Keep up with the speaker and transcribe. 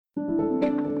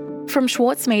From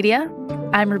Schwartz Media,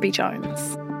 I'm Ruby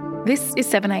Jones. This is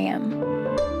 7am.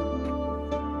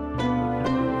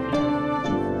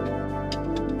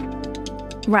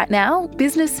 Right now,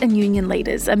 business and union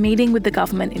leaders are meeting with the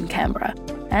government in Canberra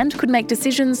and could make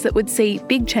decisions that would see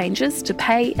big changes to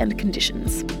pay and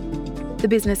conditions. The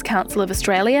Business Council of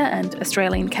Australia and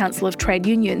Australian Council of Trade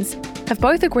Unions have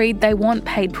both agreed they want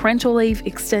paid parental leave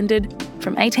extended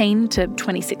from 18 to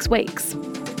 26 weeks.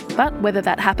 But whether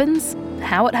that happens,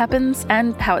 how it happens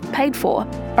and how it's paid for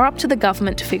are up to the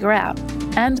government to figure out,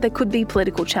 and there could be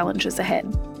political challenges ahead.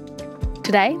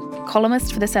 Today,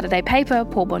 columnist for the Saturday paper,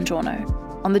 Paul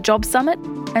Bongiorno, on the Jobs Summit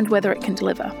and whether it can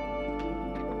deliver.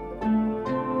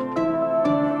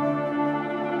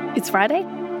 It's Friday,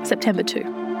 September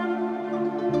 2.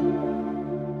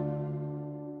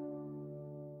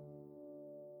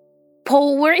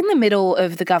 Paul, we're in the middle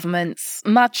of the government's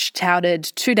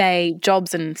much-touted two-day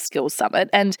Jobs and Skills Summit,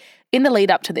 and in the lead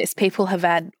up to this, people have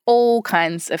had all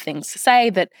kinds of things to say,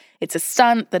 that it's a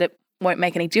stunt, that it won't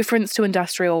make any difference to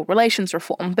industrial relations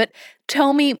reform. But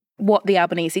tell me what the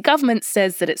Albanese government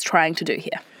says that it's trying to do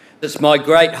here. It's my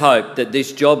great hope that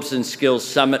this Jobs and Skills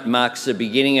Summit marks the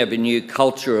beginning of a new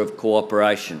culture of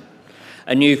cooperation,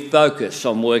 a new focus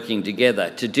on working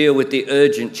together to deal with the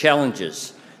urgent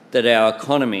challenges that our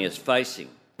economy is facing.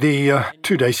 The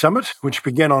two-day summit, which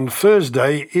began on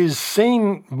Thursday, is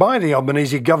seen by the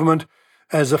Albanese government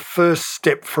as a first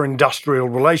step for industrial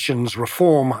relations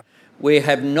reform. We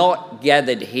have not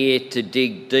gathered here to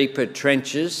dig deeper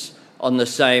trenches on the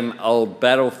same old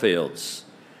battlefields.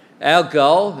 Our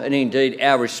goal, and indeed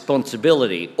our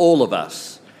responsibility, all of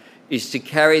us, is to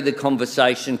carry the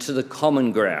conversation to the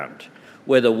common ground,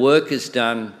 where the work is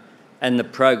done and the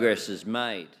progress is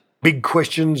made. Big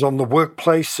questions on the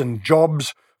workplace and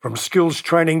jobs, from skills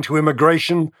training to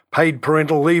immigration, paid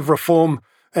parental leave reform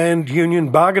and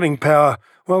union bargaining power,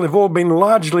 well, they've all been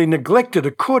largely neglected,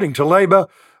 according to Labor,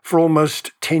 for almost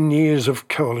 10 years of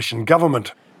coalition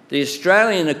government. The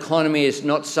Australian economy is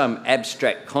not some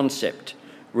abstract concept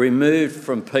removed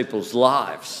from people's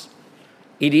lives.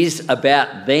 It is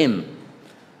about them.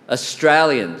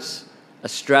 Australians,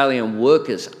 Australian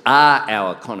workers are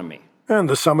our economy. And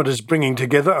the summit is bringing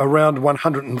together around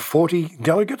 140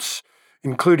 delegates,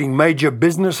 including major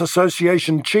business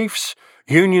association chiefs,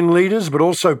 union leaders, but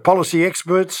also policy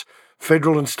experts,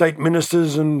 federal and state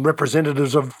ministers and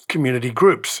representatives of community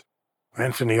groups.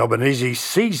 Anthony Albanese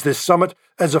sees this summit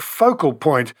as a focal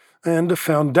point and a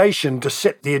foundation to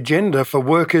set the agenda for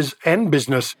workers and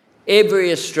business.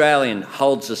 Every Australian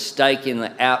holds a stake in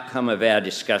the outcome of our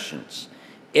discussions.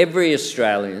 Every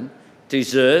Australian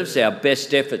deserves our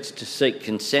best efforts to seek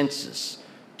consensus,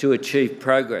 to achieve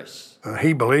progress.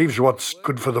 He believes what's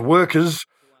good for the workers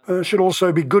should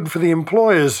also be good for the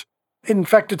employers. In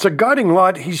fact, it's a guiding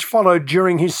light he's followed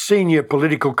during his senior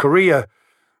political career,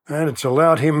 and it's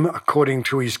allowed him, according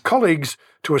to his colleagues,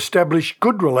 to establish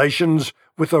good relations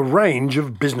with a range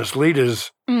of business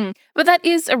leaders. But that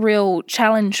is a real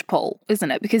challenge, Paul,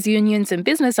 isn't it? Because unions and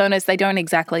business owners, they don't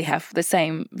exactly have the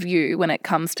same view when it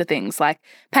comes to things like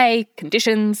pay,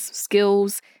 conditions,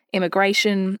 skills,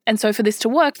 immigration. And so for this to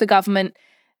work, the government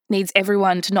needs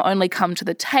everyone to not only come to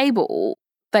the table,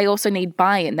 they also need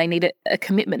buy-in. They need a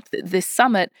commitment that this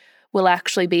summit will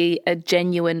actually be a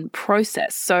genuine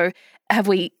process. So have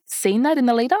we seen that in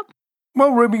the lead-up?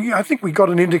 Well, Ruby, I think we got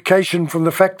an indication from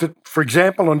the fact that, for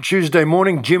example, on Tuesday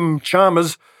morning, Jim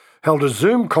Chalmers held a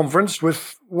Zoom conference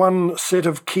with one set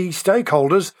of key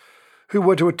stakeholders who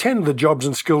were to attend the Jobs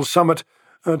and Skills Summit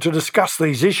to discuss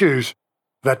these issues.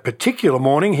 That particular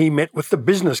morning, he met with the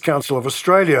Business Council of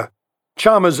Australia.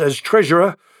 Chalmers, as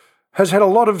Treasurer, has had a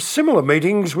lot of similar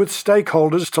meetings with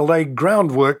stakeholders to lay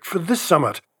groundwork for this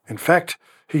summit. In fact,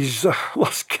 he's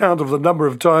lost count of the number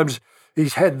of times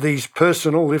he's had these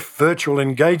personal, if virtual,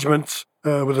 engagements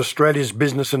with Australia's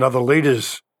business and other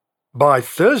leaders. By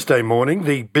Thursday morning,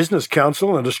 the Business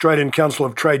Council and Australian Council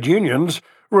of Trade Unions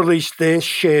released their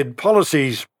shared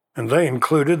policies, and they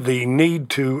included the need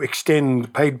to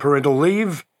extend paid parental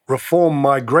leave, reform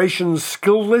migration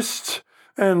skill lists,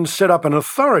 and set up an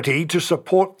authority to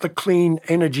support the clean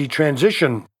energy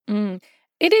transition.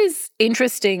 It is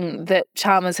interesting that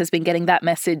Chalmers has been getting that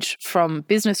message from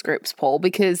business groups, Paul,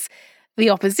 because the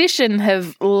opposition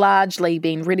have largely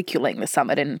been ridiculing the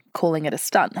summit and calling it a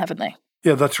stunt, haven't they?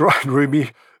 Yeah, that's right,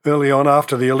 Ruby. Early on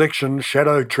after the election,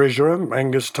 Shadow Treasurer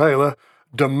Angus Taylor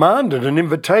demanded an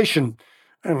invitation,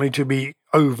 only to be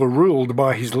overruled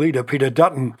by his leader, Peter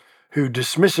Dutton, who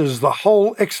dismisses the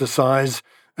whole exercise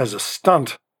as a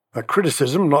stunt, a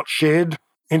criticism not shared,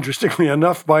 interestingly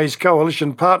enough, by his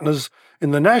coalition partners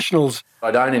in the Nationals.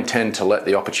 I don't intend to let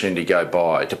the opportunity go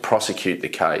by to prosecute the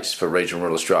case for regional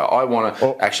rural Australia. I want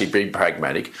to actually be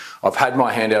pragmatic. I've had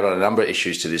my hand out on a number of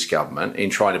issues to this government in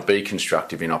trying to be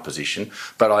constructive in opposition,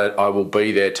 but I will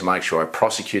be there to make sure I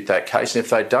prosecute that case. And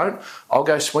if they don't, I'll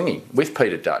go swinging with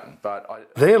Peter Dutton.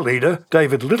 Their leader,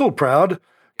 David Littleproud,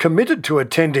 committed to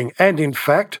attending and, in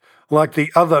fact, like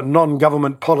the other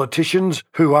non-government politicians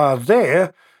who are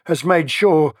there, has made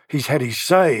sure he's had his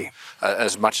say.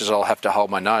 As much as I'll have to hold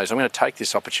my nose, I'm going to take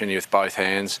this opportunity with both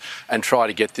hands and try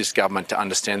to get this government to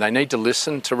understand they need to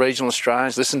listen to regional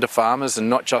Australians, listen to farmers and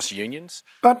not just unions.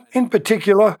 But in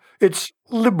particular, it's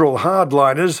Liberal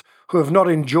hardliners who have not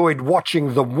enjoyed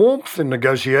watching the warmth in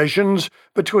negotiations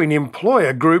between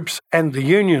employer groups and the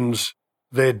unions.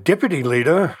 Their deputy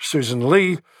leader, Susan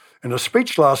Lee, in a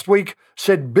speech last week,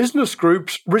 said business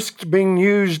groups risked being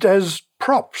used as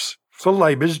props for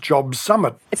Labor's Jobs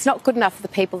Summit. It's not good enough for the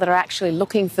people that are actually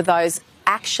looking for those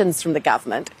actions from the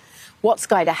government. What's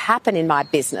going to happen in my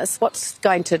business? What's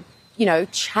going to,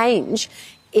 change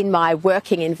in my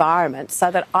working environment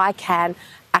so that I can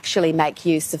actually make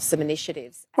use of some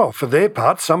initiatives? Well, for their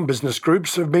part, some business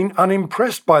groups have been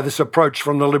unimpressed by this approach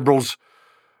from the Liberals.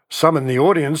 Some in the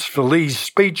audience for Lee's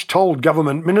speech told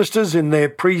government ministers in their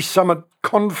pre-summit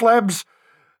conflabs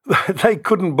they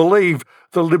couldn't believe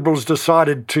the Liberals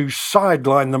decided to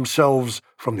sideline themselves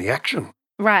from the action.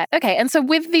 Right, okay. And so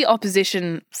with the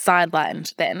opposition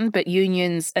sidelined then, but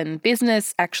unions and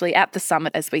business actually at the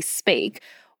summit as we speak,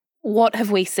 what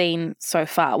have we seen so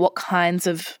far? What kinds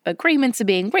of agreements are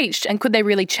being reached, and could they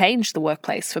really change the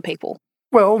workplace for people?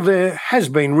 Well, there has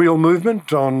been real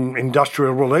movement on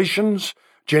industrial relations,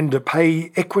 gender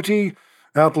pay equity,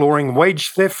 outlawing wage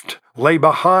theft,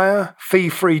 labour hire,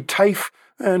 fee-free TAFE,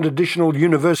 and additional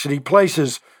university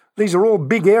places. These are all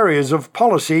big areas of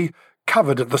policy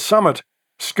covered at the summit.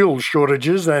 Skills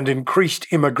shortages and increased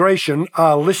immigration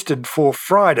are listed for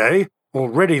Friday.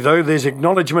 Already, though, there's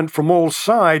acknowledgement from all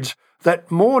sides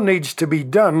that more needs to be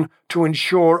done to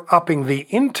ensure upping the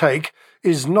intake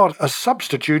is not a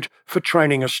substitute for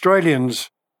training Australians.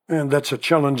 And that's a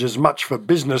challenge as much for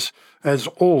business as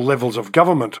all levels of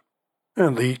government.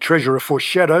 And the Treasurer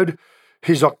foreshadowed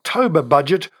his October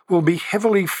budget will be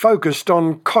heavily focused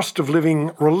on cost of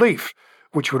living relief,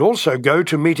 which would also go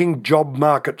to meeting job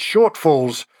market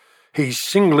shortfalls. He's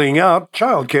singling out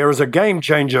childcare as a game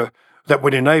changer that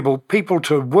would enable people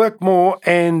to work more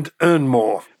and earn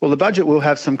more. Well, the budget will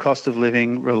have some cost of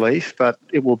living relief, but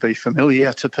it will be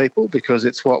familiar to people because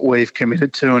it's what we've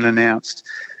committed to and announced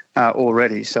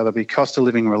already. So there'll be cost of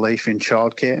living relief in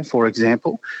childcare, for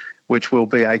example, which will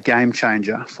be a game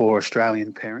changer for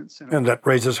Australian parents. And that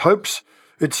raises hopes.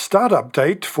 Its start-up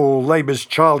date for Labor's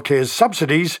childcare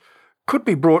subsidies could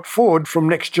be brought forward from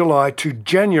next July to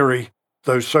January,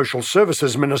 though Social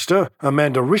Services Minister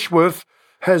Amanda Rishworth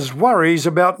has worries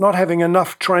about not having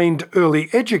enough trained early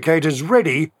educators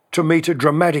ready to meet a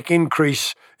dramatic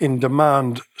increase in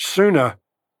demand sooner.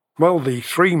 Well, the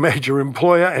three major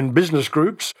employer and business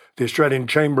groups, the Australian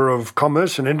Chamber of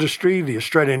Commerce and Industry, the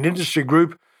Australian Industry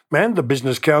Group, and the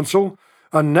Business Council,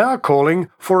 are now calling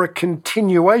for a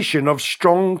continuation of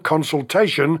strong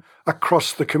consultation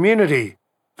across the community.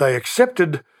 They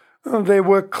accepted there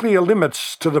were clear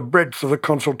limits to the breadth of the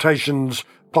consultations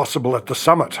possible at the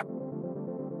summit.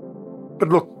 But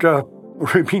look,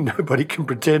 Ruby, nobody can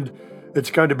pretend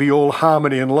it's going to be all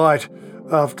harmony and light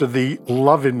after the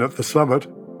love-in at the summit.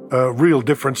 Real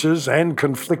differences and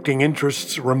conflicting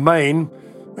interests remain,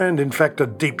 and in fact are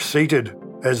deep-seated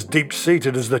as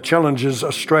the challenges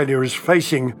Australia is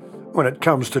facing when it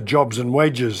comes to jobs and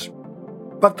wages.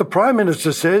 But the Prime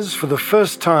Minister says for the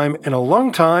first time in a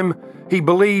long time, he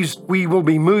believes we will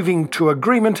be moving to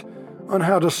agreement on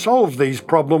how to solve these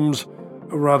problems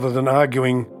rather than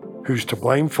arguing who's to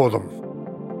blame for them.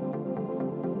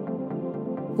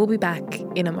 We'll be back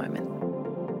in a moment.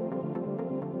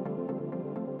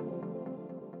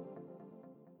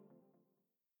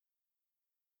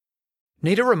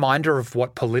 Need a reminder of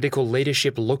what political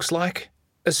leadership looks like?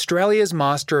 Australia's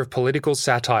master of political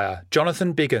satire,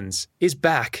 Jonathan Biggins, is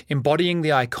back embodying the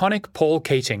iconic Paul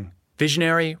Keating,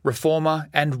 visionary, reformer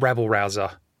and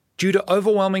rabble-rouser. Due to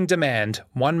overwhelming demand,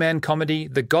 one-man comedy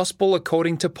The Gospel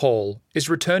According to Paul is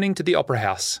returning to the Opera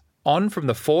House, on from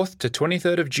the 4th to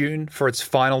 23rd of June for its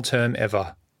final term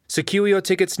ever. Secure your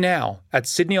tickets now at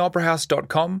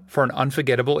sydneyoperahouse.com for an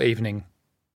unforgettable evening.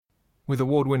 With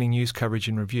award-winning news coverage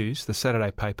and reviews, the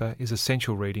Saturday paper is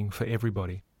essential reading for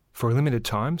everybody. For a limited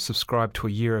time, subscribe to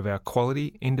a year of our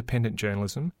quality, independent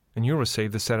journalism, and you'll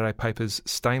receive the Saturday paper's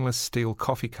stainless steel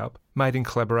coffee cup, made in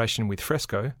collaboration with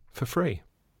Fresco, for free.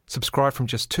 Subscribe from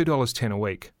just $2.10 a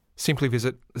week. Simply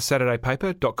visit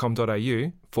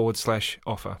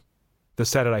thesaturdaypaper.com.au/offer. The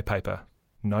Saturday Paper.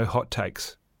 No hot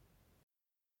takes.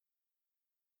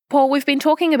 Paul, we've been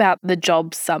talking about the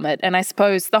Jobs Summit, and I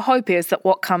suppose the hope is that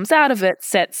what comes out of it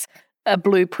sets a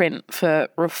blueprint for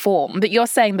reform. But you're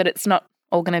saying that it's not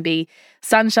all going to be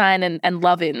sunshine and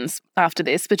love-ins after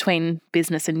this between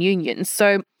business and unions.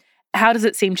 So how does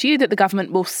it seem to you that the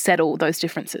government will settle those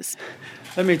differences?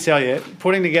 Let me tell you,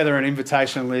 putting together an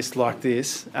invitation list like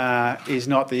this is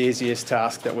not the easiest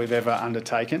task that we've ever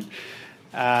undertaken,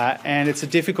 and it's a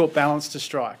difficult balance to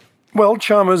strike. Well,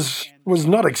 Chalmers was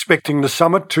not expecting the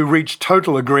summit to reach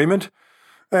total agreement,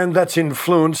 and that's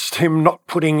influenced him not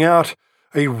putting out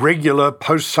a regular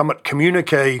post-summit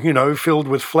communique, filled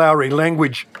with flowery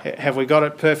language. Have we got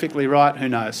it perfectly right? Who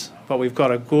knows? But we've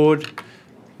got a good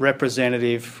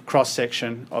representative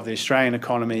cross-section of the Australian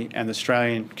economy and the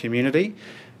Australian community,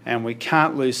 and we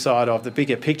can't lose sight of the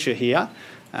bigger picture here,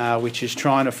 which is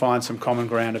trying to find some common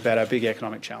ground about our big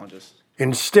economic challenges.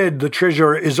 Instead, the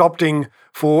Treasurer is opting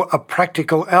for a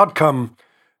practical outcome.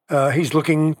 He's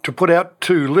looking to put out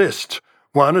two lists.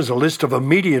 One is a list of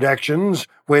immediate actions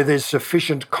where there's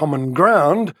sufficient common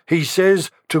ground, he says,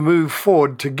 to move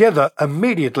forward together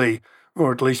immediately,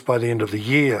 or at least by the end of the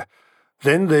year.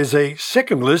 Then there's a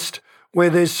second list where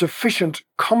there's sufficient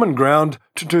common ground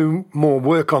to do more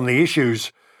work on the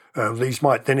issues. These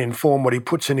might then inform what he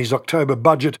puts in his October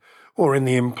budget or in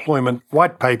the employment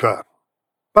white paper.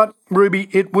 But, Ruby,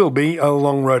 it will be a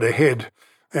long road ahead,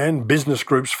 and business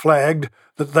groups flagged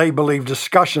that they believe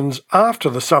discussions after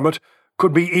the summit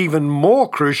could be even more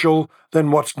crucial than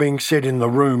what's being said in the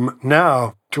room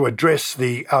now to address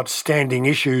the outstanding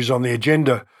issues on the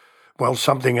agenda. Well,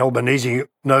 something Albanese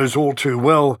knows all too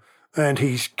well, and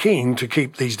he's keen to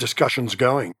keep these discussions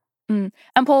going. And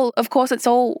Paul, of course, it's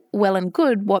all well and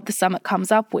good what the summit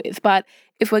comes up with, but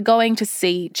if we're going to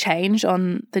see change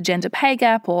on the gender pay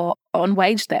gap or on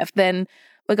wage theft, then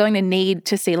we're going to need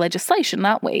to see legislation,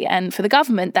 aren't we? And for the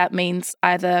government, that means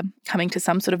either coming to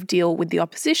some sort of deal with the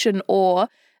opposition or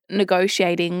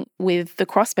negotiating with the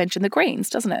crossbench and the Greens,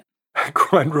 doesn't it?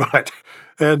 Quite right.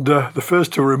 And the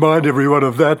first to remind everyone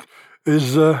of that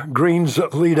is Greens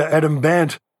leader Adam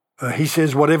Bandt. He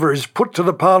says whatever is put to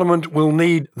the Parliament will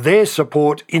need their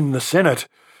support in the Senate.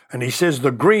 And he says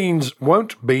the Greens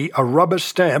won't be a rubber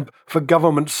stamp for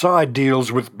government side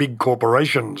deals with big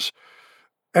corporations.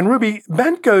 And Ruby,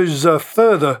 Bandt goes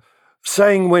further,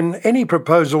 saying when any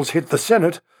proposals hit the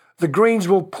Senate, the Greens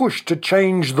will push to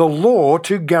change the law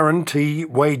to guarantee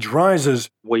wage rises.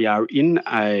 We are in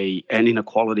an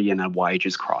inequality and a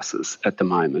wages crisis at the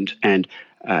moment, and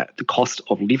the cost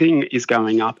of living is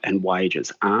going up and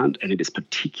wages aren't, and it is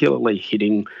particularly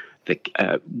hitting the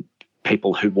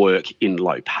people who work in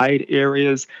low-paid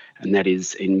areas, and that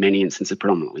is in many instances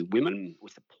predominantly women.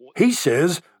 He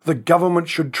says the government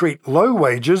should treat low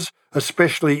wages,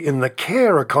 especially in the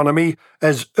care economy,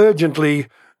 as urgently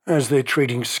as they're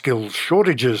treating skills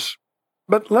shortages.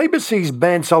 But Labor sees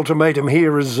Bandt's ultimatum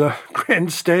here as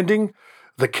grandstanding.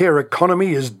 The care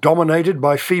economy is dominated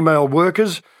by female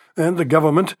workers, and the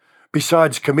government,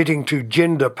 besides committing to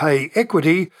gender pay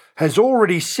equity, has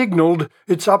already signalled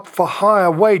it's up for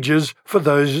higher wages for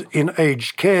those in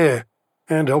aged care.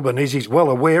 And Albanese's well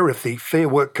aware if the Fair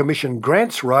Work Commission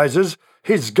grants rises,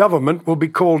 his government will be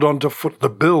called on to foot the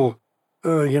bill.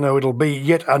 It'll be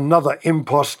yet another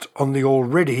impost on the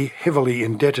already heavily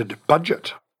indebted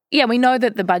budget. Yeah, we know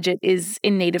that the budget is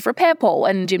in need of repair, Paul,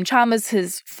 and Jim Chalmers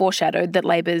has foreshadowed that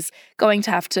Labor's going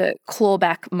to have to claw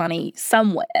back money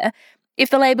somewhere. If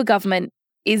the Labor government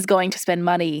is going to spend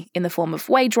money in the form of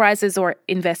wage rises or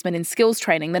investment in skills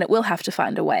training, then it will have to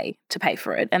find a way to pay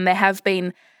for it. And there have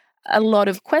been a lot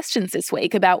of questions this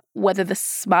week about whether the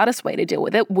smartest way to deal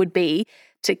with it would be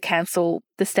to cancel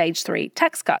the Stage 3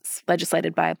 tax cuts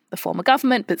legislated by the former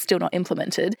government but still not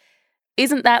implemented.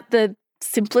 Isn't that the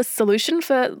simplest solution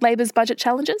for Labor's budget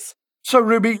challenges? So,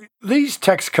 Ruby, these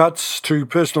tax cuts to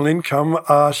personal income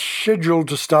are scheduled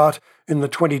to start in the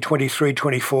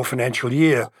 2023-24 financial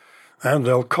year, and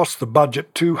they'll cost the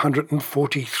budget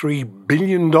 $243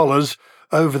 billion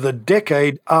over the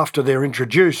decade after they're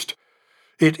introduced.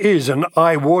 It is an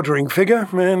eye-watering figure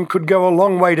and could go a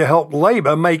long way to help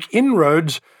Labor make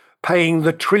inroads paying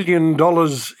the $1 trillion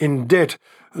in debt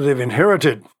they've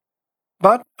inherited.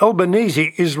 But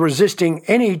Albanese is resisting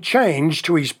any change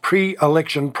to his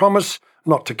pre-election promise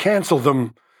not to cancel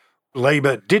them.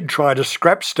 Labor did try to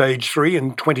scrap Stage 3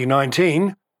 in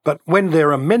 2019, but when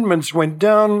their amendments went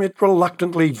down, it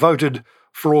reluctantly voted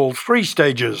for all three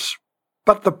stages.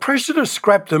 But the pressure to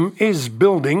scrap them is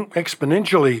building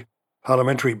exponentially.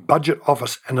 Parliamentary Budget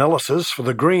Office analysis for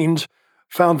the Greens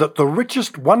found that the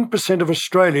richest 1% of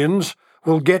Australians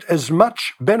will get as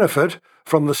much benefit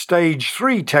from the Stage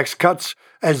 3 tax cuts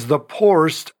as the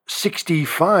poorest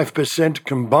 65%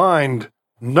 combined.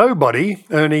 Nobody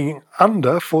earning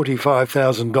under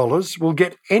 $45,000 will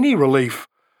get any relief,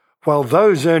 while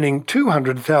those earning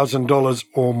 $200,000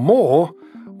 or more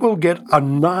will get a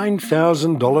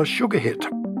 $9,000 sugar hit.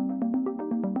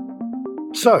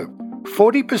 So,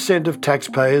 40% of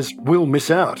taxpayers will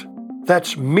miss out.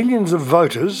 That's millions of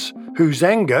voters whose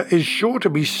anger is sure to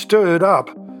be stirred up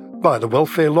by the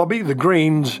welfare lobby, the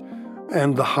Greens,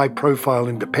 and the high-profile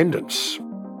independents.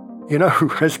 You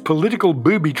know, as political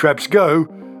booby traps go,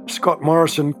 Scott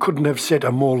Morrison couldn't have set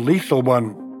a more lethal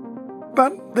one.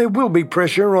 But there will be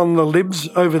pressure on the Libs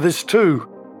over this too.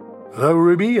 Though,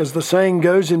 Ruby, as the saying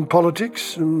goes in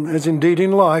politics, as indeed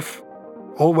in life,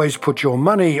 always put your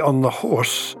money on the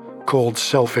horse called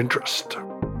self-interest.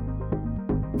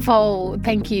 Vol,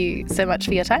 thank you so much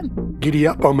for your time. Giddy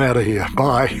up, I'm out of here.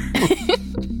 Bye.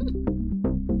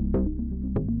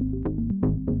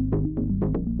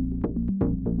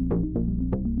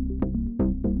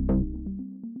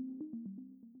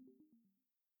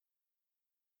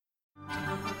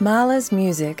 Mahler's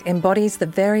music embodies the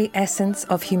very essence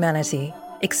of humanity.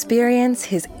 Experience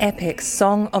his epic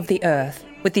Song of the Earth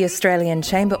with the Australian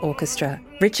Chamber Orchestra,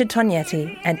 Richard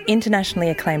Tognetti, and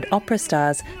internationally acclaimed opera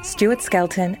stars Stuart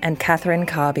Skelton and Catherine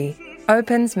Carby.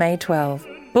 Opens May 12.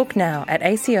 Book now at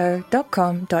aco.com.au.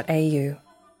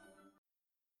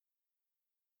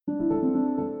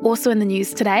 Also in the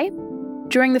news today,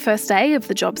 during the first day of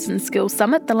the Jobs and Skills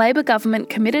Summit, the Labor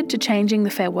government committed to changing the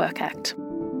Fair Work Act.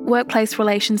 Workplace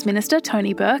Relations Minister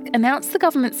Tony Burke announced the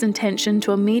government's intention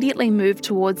to immediately move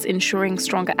towards ensuring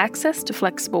stronger access to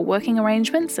flexible working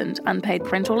arrangements and unpaid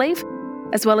parental leave,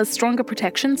 as well as stronger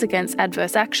protections against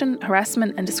adverse action,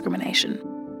 harassment and discrimination.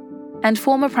 And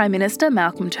former Prime Minister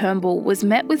Malcolm Turnbull was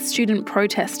met with student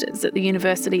protesters at the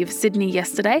University of Sydney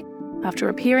yesterday after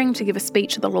appearing to give a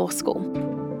speech at the law school.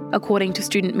 According to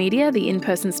student media, the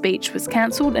in-person speech was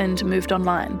cancelled and moved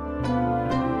online.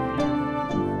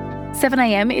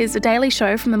 7am is a daily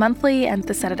show from The Monthly and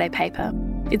The Saturday Paper.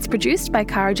 It's produced by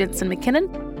Cara Jensen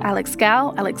McKinnon, Alex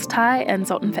Gow, Alex Tai and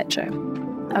Zoltan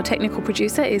Fetcho. Our technical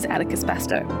producer is Atticus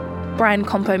Basto. Brian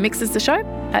Compo mixes the show.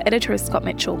 Our editor is Scott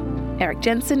Mitchell. Eric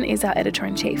Jensen is our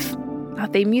editor-in-chief. Our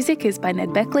theme music is by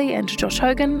Ned Beckley and Josh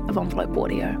Hogan of Envelope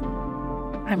Audio.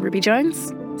 I'm Ruby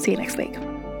Jones. See you next week.